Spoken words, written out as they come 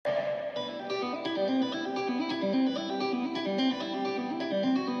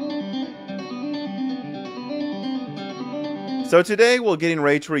So today, while getting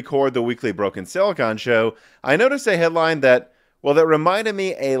ready to record the weekly Broken Silicon show, I noticed a headline that reminded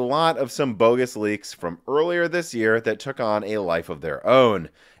me a lot of some bogus leaks from earlier this year that took on a life of their own.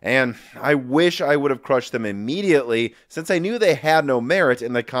 And I wish I would have crushed them immediately, since I knew they had no merit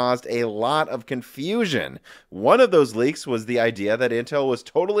and they caused a lot of confusion. One of those leaks was the idea that Intel was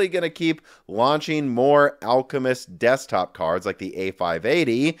totally going to keep launching more Alchemist desktop cards like the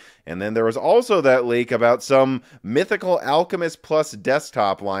A580, and then there was also that leak about some mythical Alchemist Plus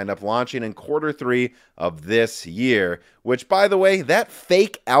desktop lineup launching in Q3 of this year, which, by the way, that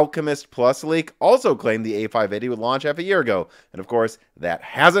fake Alchemist Plus leak also claimed the A580 would launch half a year ago, and of course, that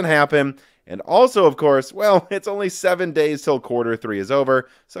hasn't happened. And also, of course, well, it's only 7 days till Q3 is over,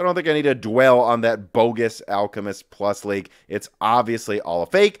 so I don't think I need to dwell on that bogus Alchemist Plus leak. It's obviously all a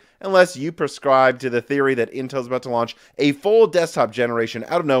fake, unless you prescribe to the theory that Intel's about to launch a full desktop generation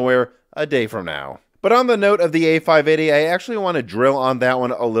out of nowhere a day from now. But on the note of the A580, I actually want to drill on that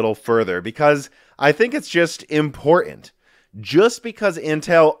one a little further, because I think it's just important. Just because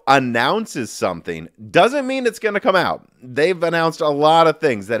Intel announces something doesn't mean it's going to come out. They've announced a lot of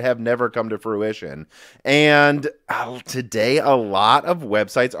things that have never come to fruition. And today, a lot of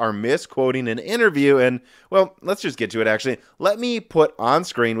websites are misquoting an interview. And, well, let's just get to it, actually. Let me put on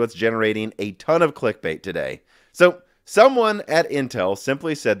screen what's generating a ton of clickbait today. So, someone at Intel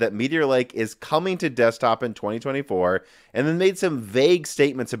simply said that Meteor Lake is coming to desktop in 2024, and then made some vague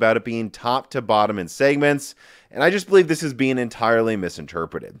statements about it being top to bottom in segments, and I just believe this is being entirely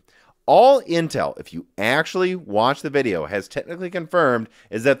misinterpreted. All Intel, if you actually watch the video, has technically confirmed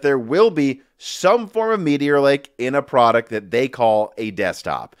is that there will be some form of Meteor Lake in a product that they call a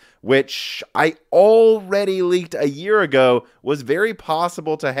desktop, which I already leaked a year ago was very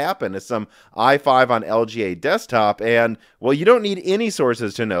possible to happen as some i5 on LGA desktop. And, well, you don't need any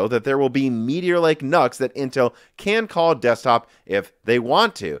sources to know that there will be Meteor Lake NUCs that Intel can call desktop if they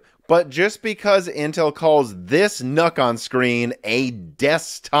want to. But just because Intel calls this NUC on screen a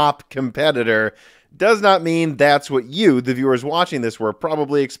desktop competitor does not mean that's what you, the viewers watching this, were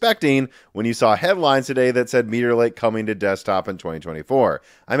probably expecting when you saw headlines today that said Meteor Lake coming to desktop in 2024.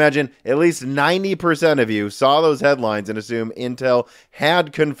 I imagine at least 90% of you saw those headlines and assume Intel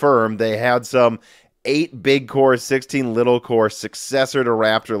had confirmed they had some 8 big core, 16 little core successor to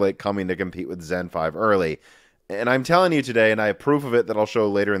Raptor Lake coming to compete with Zen 5 early. And I'm telling you today, and I have proof of it that I'll show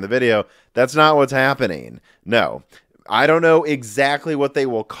later in the video, that's not what's happening. No, I don't know exactly what they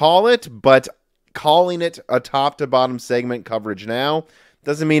will call it, but calling it a top-to-bottom segment coverage now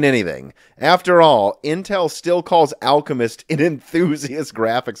doesn't mean anything. After all, Intel still calls Alchemist an enthusiast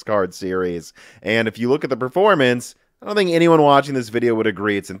graphics card series, and if you look at the performance, I don't think anyone watching this video would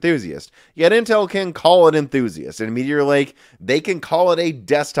agree it's enthusiast. Yet Intel can call it enthusiast. And Meteor Lake, they can call it a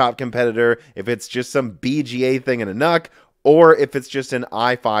desktop competitor if it's just some BGA thing in a NUC, or if it's just an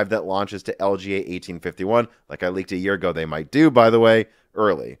i5 that launches to LGA 1851, like I leaked a year ago they might do, by the way,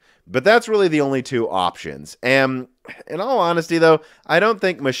 early. But that's really the only two options. And in all honesty, though, I don't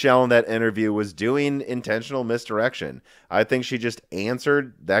think Michelle in that interview was doing intentional misdirection. I think she just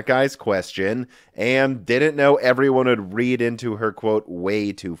answered that guy's question and didn't know everyone would read into her quote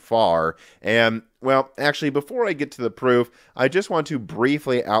way too far. And, well, actually, before I get to the proof, I just want to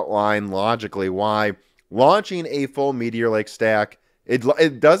briefly outline logically why launching a full Meteor Lake stack,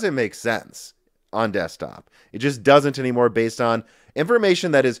 it doesn't make sense on desktop. It just doesn't anymore based on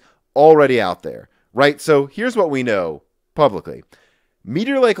information that is already out there, right? So here's what we know publicly.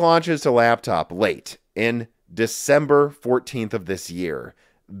 Meteor Lake launches to laptop late in December 14th of this year.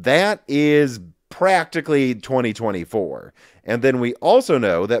 That is practically 2024. And then we also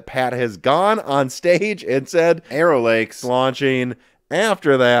know that Pat has gone on stage and said Arrow Lake's launching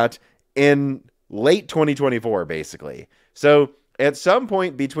after that in late 2024, basically. So at some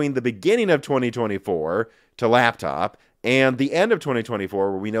point between the beginning of 2024 to laptop and the end of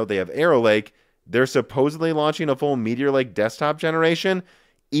 2024, where we know they have Arrow Lake, they're supposedly launching a full Meteor Lake desktop generation,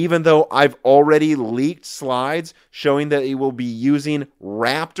 even though I've already leaked slides showing that it will be using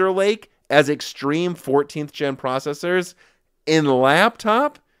Raptor Lake as extreme 14th gen processors in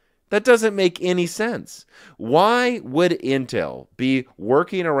laptop. That doesn't make any sense. Why would Intel be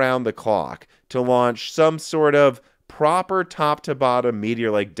working around the clock to launch some sort of proper top-to-bottom Meteor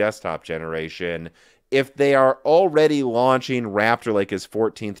Lake desktop generation if they are already launching Raptor Lake as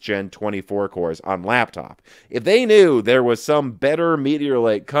 14th gen 24 cores on laptop? If they knew there was some better Meteor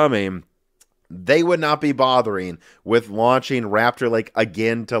Lake coming, they would not be bothering with launching Raptor Lake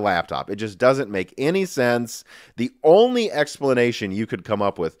again to laptop. It just doesn't make any sense. The only explanation you could come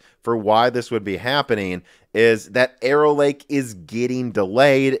up with for why this would be happening is that ARL Lake is getting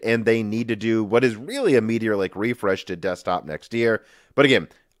delayed and they need to do what is really a Meteor Lake refresh to desktop next year. But again,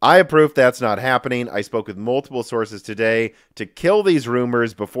 I have proof that's not happening. I spoke with multiple sources today to kill these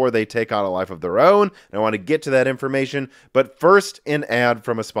rumors before they take on a life of their own. And I want to get to that information, but first, an ad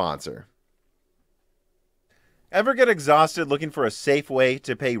from a sponsor. Ever get exhausted looking for a safe way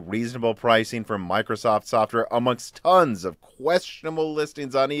to pay reasonable pricing for Microsoft software amongst tons of questionable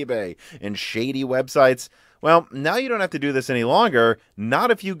listings on eBay and shady websites? Well, now you don't have to do this any longer, not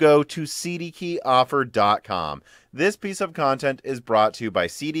if you go to CDKeyOffer.com. This piece of content is brought to you by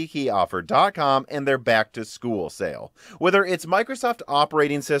CDKeyOffer.com and their back to school sale. Whether it's Microsoft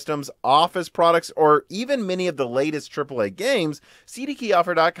operating systems, Office products, or even many of the latest AAA games,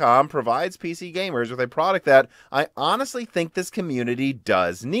 CDKeyOffer.com provides PC gamers with a product that I honestly think this community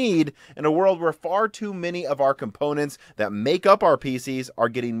does need in a world where far too many of our components that make up our PCs are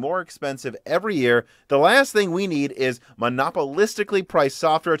getting more expensive every year. The last thing we need is monopolistically priced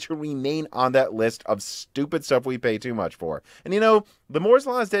software to remain on that list of stupid stuff we pay too much for. And you know, the Moore's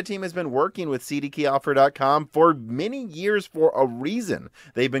Law is Dead team has been working with CDKeyOffer.com for many years for a reason.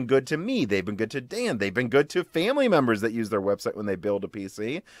 They've been good to me. They've been good to Dan. They've been good to family members that use their website when they build a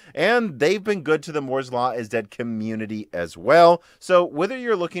PC. And they've been good to the Moore's Law is Dead community as well. So whether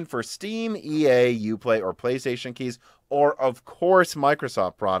you're looking for Steam, EA, Uplay, or PlayStation keys, or of course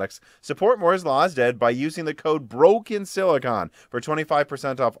Microsoft products, support Moore's Law is Dead by using the code brokensilicon for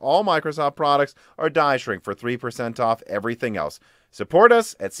 25% off all Microsoft products, or dieshrink for 3% off everything else. Support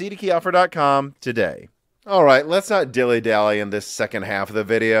us at CDKeyOffer.com today. All right, let's not dilly-dally in this second half of the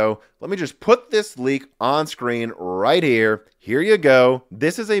video. Let me just put this leak on screen right here. Here you go.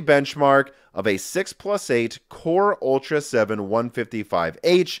 This is a benchmark of a 6+8 Core Ultra 7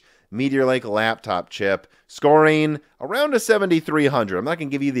 155H Meteor Lake laptop chip, scoring around a 7,300. I'm not going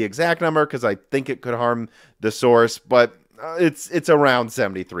to give you the exact number because I think it could harm the source, but it's around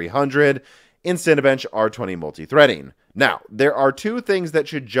 7,300 in Cinebench R20 multi-threading. Now, there are two things that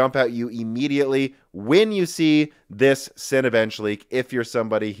should jump at you immediately when you see this Cinebench leak if you're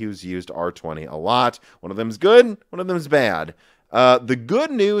somebody who's used R20 a lot. One of them is good, one of them is bad. The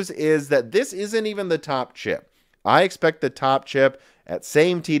good news is that this isn't even the top chip. I expect the top chip at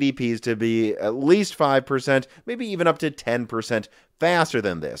same TDPs to be at least 5%, maybe even up to 10% faster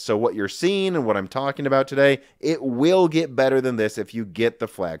than this. So what you're seeing and what I'm talking about today, it will get better than this if you get the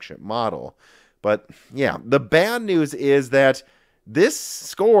flagship model. But yeah, the bad news is that this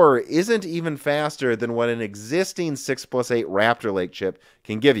score isn't even faster than what an existing 6+8 Raptor Lake chip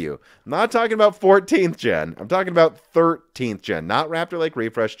can give you. I'm not talking about 14th gen. I'm talking about 13th gen, not Raptor Lake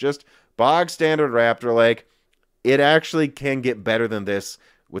Refresh, just bog standard Raptor Lake. It actually can get better than this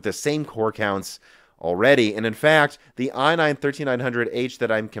with the same core counts already. And in fact, the i9-13900H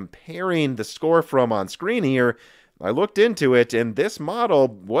that I'm comparing the score from on screen here, I looked into it, and this model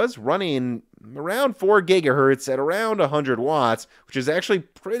was running around 4 gigahertz at around 100 watts, which is actually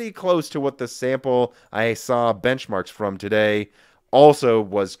pretty close to what the sample I saw benchmarks from today also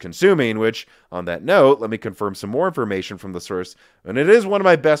was consuming, which, on that note, let me confirm some more information from the source. And it is one of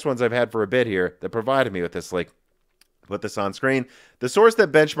my best ones I've had for a bit here that provided me with this link. Put this on screen. The source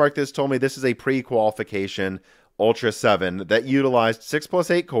that benchmarked this told me this is a pre-qualification Ultra 7 that utilized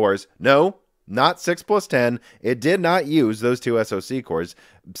 6+8 cores. No, not 6+10. It did not use those two SoC cores.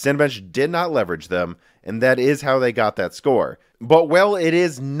 Cinebench did not leverage them, and that is how they got that score. But while it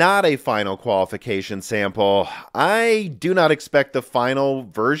is not a final qualification sample, I do not expect the final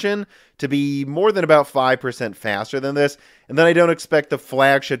version to be more than about 5% faster than this, and then I don't expect the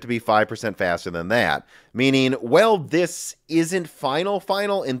flagship to be 5% faster than that. Meaning, well, this isn't final,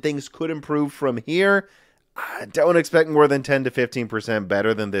 and things could improve from here, I don't expect more than 10 to 15%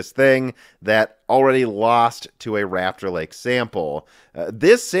 better than this thing that already lost to a Raptor Lake sample.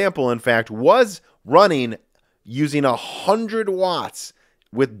 This sample, in fact, was running using 100 watts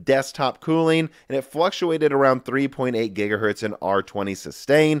with desktop cooling, and it fluctuated around 3.8 gigahertz in R20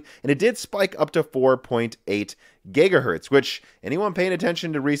 sustain, and it did spike up to 4.8 gigahertz, which anyone paying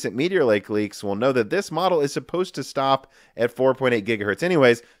attention to recent Meteor Lake leaks will know that this model is supposed to stop at 4.8 gigahertz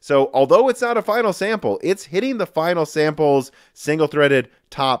anyways. So although it's not a final sample, it's hitting the final sample's single-threaded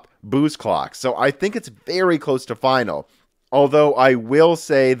top boost clock. So I think it's very close to final. Although I will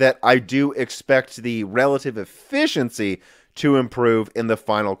say that I do expect the relative efficiency to improve in the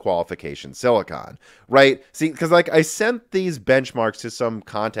final qualification silicon, right? See, because like I sent these benchmarks to some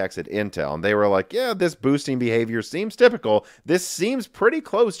contacts at Intel, and they were like, yeah, this boosting behavior seems typical. This seems pretty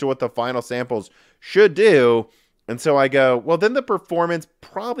close to what the final samples should do. And so I go, well, then the performance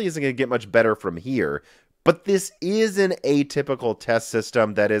probably isn't going to get much better from here. But this is an atypical test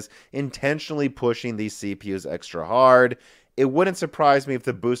system that is intentionally pushing these CPUs extra hard. It wouldn't surprise me if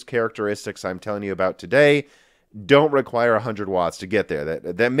the boost characteristics I'm telling you about today don't require 100 watts to get there.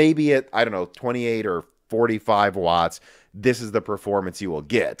 That may be at, I don't know, 28 or 45 watts. This is the performance you will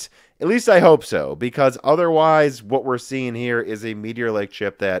get. At least I hope so, because otherwise what we're seeing here is a Meteor Lake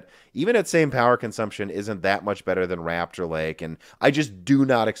chip that, even at same power consumption, isn't that much better than Raptor Lake. And I just do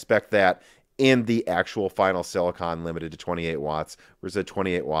not expect that in the actual final silicon limited to 28 watts versus a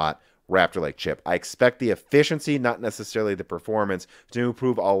 28 watt Raptor Lake chip. I expect the efficiency, not necessarily the performance, to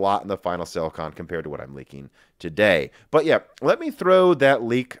improve a lot in the final silicon compared to what I'm leaking today. But yeah, let me throw that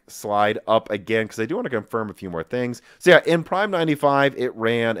leak slide up again because I do want to confirm a few more things. So yeah, in Prime 95, it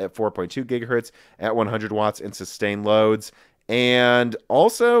ran at 4.2 gigahertz at 100 watts in sustained loads. And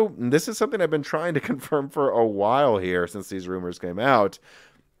also, this is something I've been trying to confirm for a while here since these rumors came out.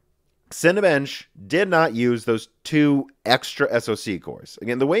 Cinebench did not use those 2 extra SoC cores.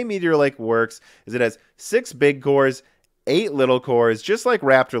 Again, the way Meteor Lake works is it has 6 big cores, 8 little cores, just like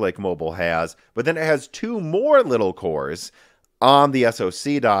Raptor Lake Mobile has, but then it has 2 more little cores on the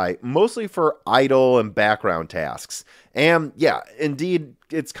SoC die, mostly for idle and background tasks. And yeah, indeed,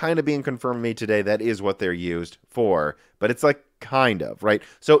 it's kind of being confirmed to me today that is what they're used for, but it's like kind of, right?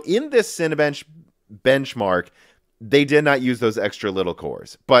 So in this Cinebench benchmark, they did not use those extra little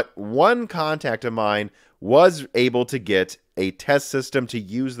cores. But one contact of mine was able to get a test system to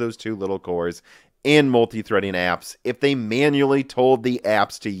use those 2 little cores in multi-threading apps if they manually told the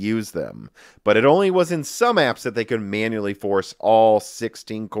apps to use them. But it only was in some apps that they could manually force all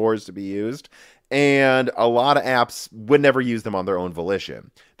 16 cores to be used. And a lot of apps would never use them on their own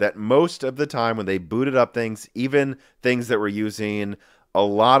volition. That most of the time when they booted up things, even things that were using a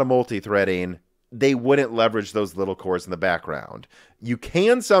lot of multi-threading, they wouldn't leverage those little cores in the background. You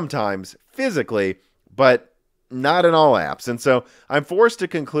can sometimes physically, but not in all apps. And so I'm forced to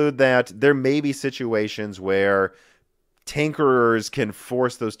conclude that there may be situations where tinkerers can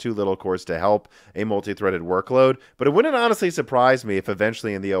force those 2 little cores to help a multi-threaded workload, but it wouldn't honestly surprise me if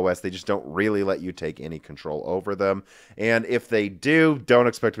eventually in the OS they just don't really let you take any control over them. And if they do, don't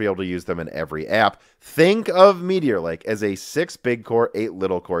expect to be able to use them in every app. Think of Meteor Lake as a 6 big core, 8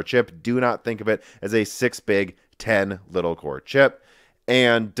 little core chip. Do not think of it as a 6 big, 10 little core chip.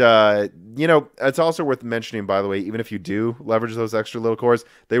 And, you know, it's also worth mentioning, by the way, even if you do leverage those extra little cores,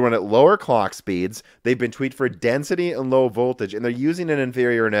 they run at lower clock speeds. They've been tweaked for density and low voltage, and they're using an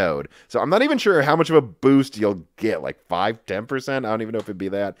inferior node. So I'm not even sure how much of a boost you'll get, like 5, 10%. I don't even know if it'd be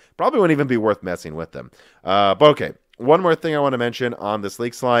that. Probably wouldn't even be worth messing with them. But okay. One more thing I want to mention on this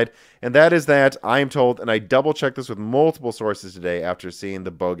leak slide, and that is that I am told, and I double-checked this with multiple sources today after seeing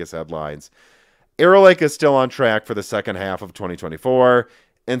the bogus headlines, ARL Lake is still on track for the second half of 2024,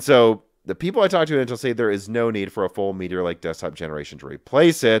 and so the people I talked to at Intel say there is no need for a full Meteor Lake desktop generation to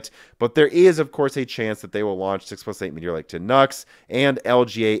replace it, but there is, of course, a chance that they will launch 6+8 Meteor Lake to NUCs and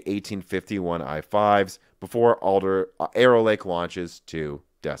LGA 1851 i5s before ARL Lake launches to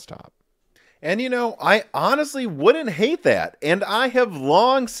desktop. And, you know, I honestly wouldn't hate that. And I have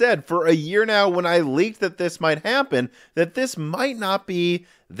long said for a year now when I leaked that this might happen, that this might not be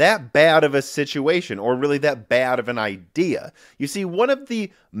that bad of a situation or really that bad of an idea. You see, one of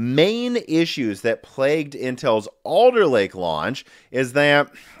the main issues that plagued Intel's Alder Lake launch is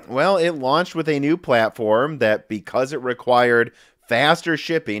that, well, it launched with a new platform that, because it required faster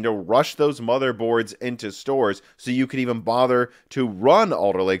shipping to rush those motherboards into stores so you could even bother to run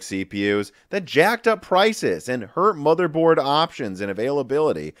Alder Lake CPUs, that jacked up prices and hurt motherboard options and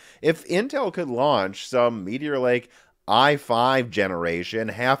availability. If Intel could launch some Meteor Lake i5 generation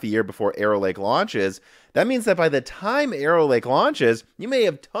half a year before ARL Lake launches, that means that by the time ARL Lake launches, you may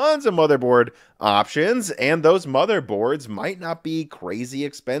have tons of motherboard options, and those motherboards might not be crazy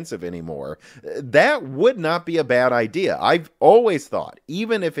expensive anymore. That would not be a bad idea. I've always thought,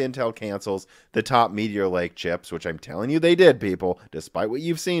 even if Intel cancels the top Meteor Lake chips, which I'm telling you they did, people, despite what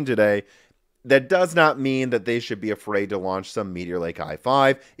you've seen today, that does not mean that they should be afraid to launch some Meteor Lake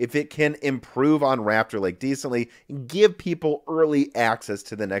i5 if it can improve on Raptor Lake decently and give people early access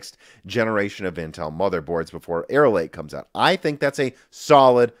to the next generation of Intel motherboards before ARL Lake comes out. I think that's a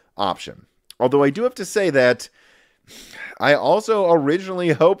solid option. Although I do have to say that I also originally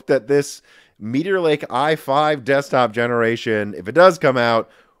hoped that this Meteor Lake i5 desktop generation, if it does come out,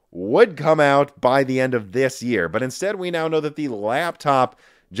 would come out by the end of this year. But instead, we now know that the laptop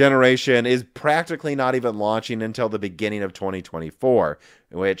generation is practically not even launching until the beginning of 2024,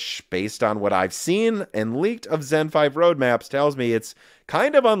 which, based on what I've seen and leaked of Zen 5 roadmaps, tells me it's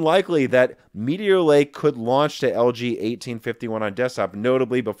kind of unlikely that Meteor Lake could launch to LG 1851 on desktop,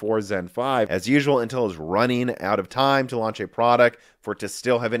 notably before Zen 5. As usual, Intel is running out of time to launch a product for it to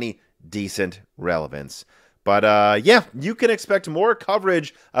still have any decent relevance. But yeah, you can expect more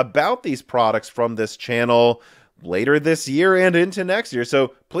coverage about these products from this channel later this year and into next year.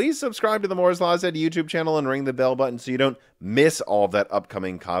 So please subscribe to the Moore's Law Z YouTube channel and ring the bell button so you don't miss all of that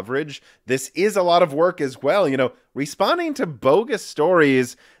upcoming coverage. This is a lot of work as well. You know, responding to bogus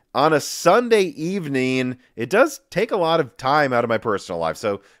stories on a Sunday evening, it does take a lot of time out of my personal life.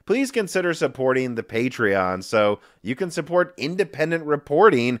 So please consider supporting the Patreon so you can support independent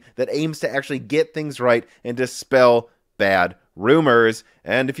reporting that aims to actually get things right and dispel bad rumors.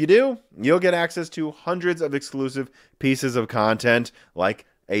 And if you do, you'll get access to hundreds of exclusive pieces of content, like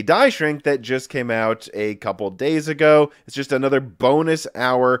a dieshrink that just came out a couple days ago. It's just another bonus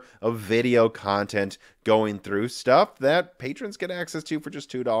hour of video content going through stuff that patrons get access to for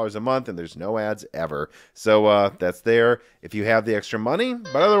just $2 a month, and there's no ads ever. So that's there if you have the extra money.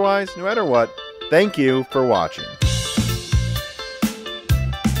 But otherwise, no matter what, thank you for watching.